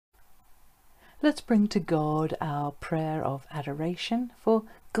Let's bring to God our prayer of adoration, for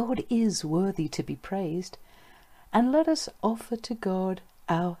God is worthy to be praised. And let us offer to God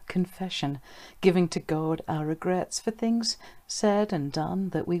our confession, giving to God our regrets for things said and done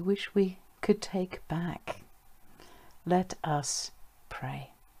that we wish we could take back. Let us pray.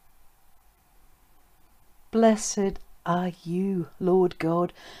 Blessed are you, Lord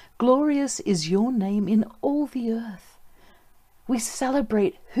God. Glorious is your name in all the earth. We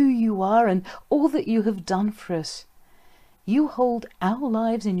celebrate who you are and all that you have done for us. You hold our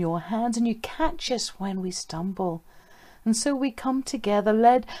lives in your hands and you catch us when we stumble. And so we come together,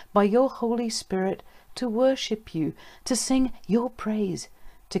 led by your Holy Spirit, to worship you, to sing your praise,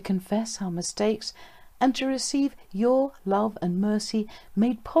 to confess our mistakes, and to receive your love and mercy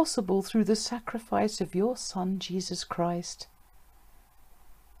made possible through the sacrifice of your Son, Jesus Christ.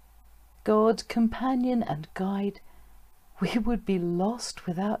 God, companion and guide, we would be lost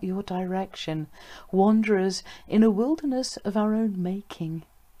without your direction, wanderers in a wilderness of our own making.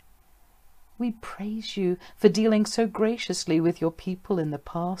 We praise you for dealing so graciously with your people in the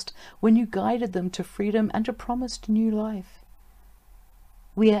past when you guided them to freedom and a promised new life.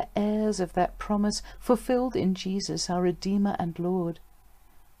 We are heirs of that promise fulfilled in Jesus, our Redeemer and Lord.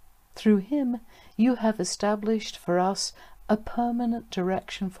 Through him you have established for us a permanent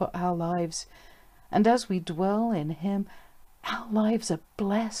direction for our lives, and as we dwell in him, our lives are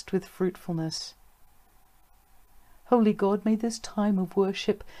blessed with fruitfulness. Holy God, may this time of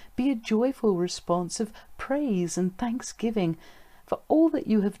worship be a joyful response of praise and thanksgiving for all that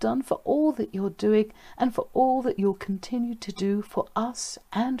you have done, for all that you're doing, and for all that you'll continue to do for us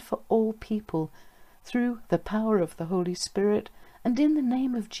and for all people, through the power of the Holy Spirit and in the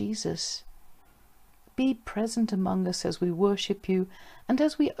name of Jesus. Be present among us as we worship you and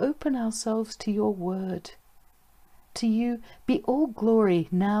as we open ourselves to your word. To you be all glory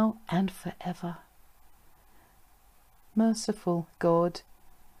now and forever. Merciful God,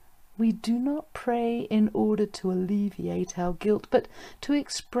 we do not pray in order to alleviate our guilt, but to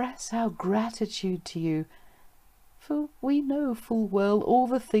express our gratitude to you, for we know full well all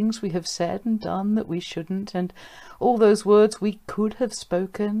the things we have said and done that we shouldn't, and all those words we could have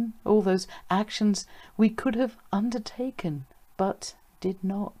spoken, all those actions we could have undertaken, but did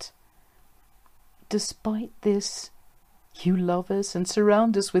not. Despite this, you love us and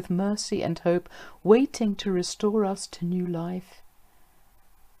surround us with mercy and hope, waiting to restore us to new life.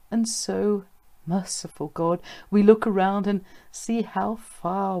 And so, merciful God, we look around and see how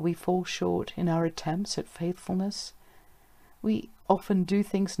far we fall short in our attempts at faithfulness. We often do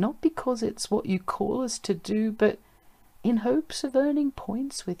things not because it's what you call us to do, but in hopes of earning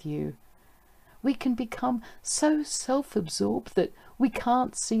points with you. We can become so self-absorbed that we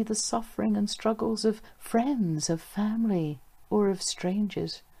can't see the suffering and struggles of friends, of family, or of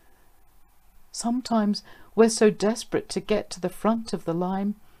strangers. Sometimes we're so desperate to get to the front of the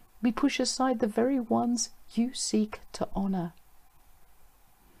line, we push aside the very ones you seek to honour.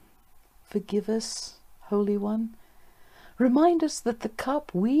 Forgive us, Holy One. Remind us that the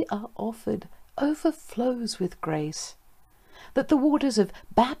cup we are offered overflows with grace, that the waters of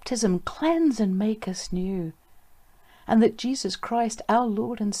baptism cleanse and make us new, and that Jesus Christ, our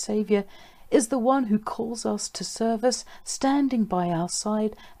Lord and Saviour, is the one who calls us to service, standing by our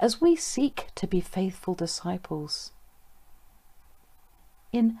side as we seek to be faithful disciples.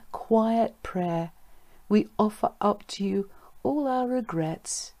 In quiet prayer, we offer up to you all our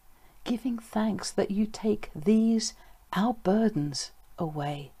regrets, giving thanks that you take these, our burdens,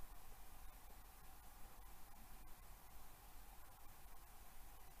 away.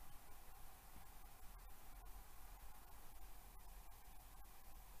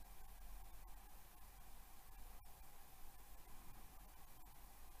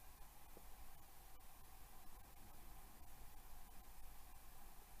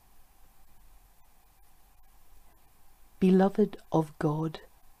 Beloved of God,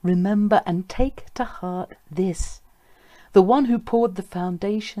 remember and take to heart this: the one who poured the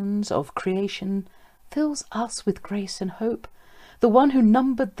foundations of creation fills us with grace and hope. The one who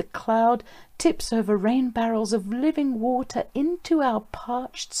numbered the cloud tips over rain barrels of living water into our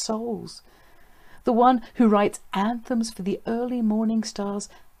parched souls. The one who writes anthems for the early morning stars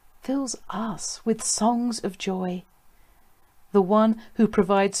fills us with songs of joy. The one who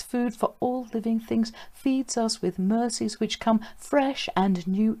provides food for all living things feeds us with mercies which come fresh and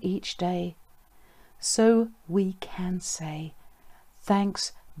new each day. So we can say,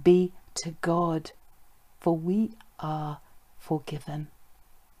 thanks be to God, for we are forgiven.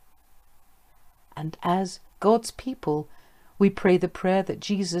 And as God's people, we pray the prayer that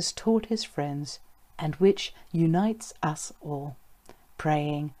Jesus taught his friends and which unites us all,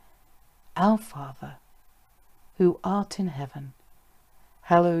 praying, Our Father, who art in heaven,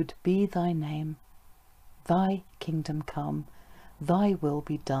 hallowed be thy name. Thy kingdom come, thy will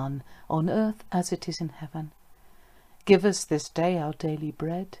be done, on earth as it is in heaven. Give us this day our daily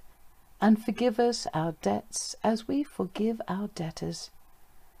bread, and forgive us our debts as we forgive our debtors.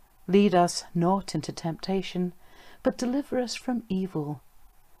 Lead us not into temptation, but deliver us from evil.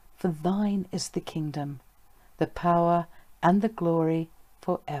 For thine is the kingdom, the power, and the glory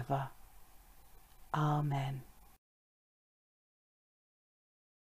for ever. Amen.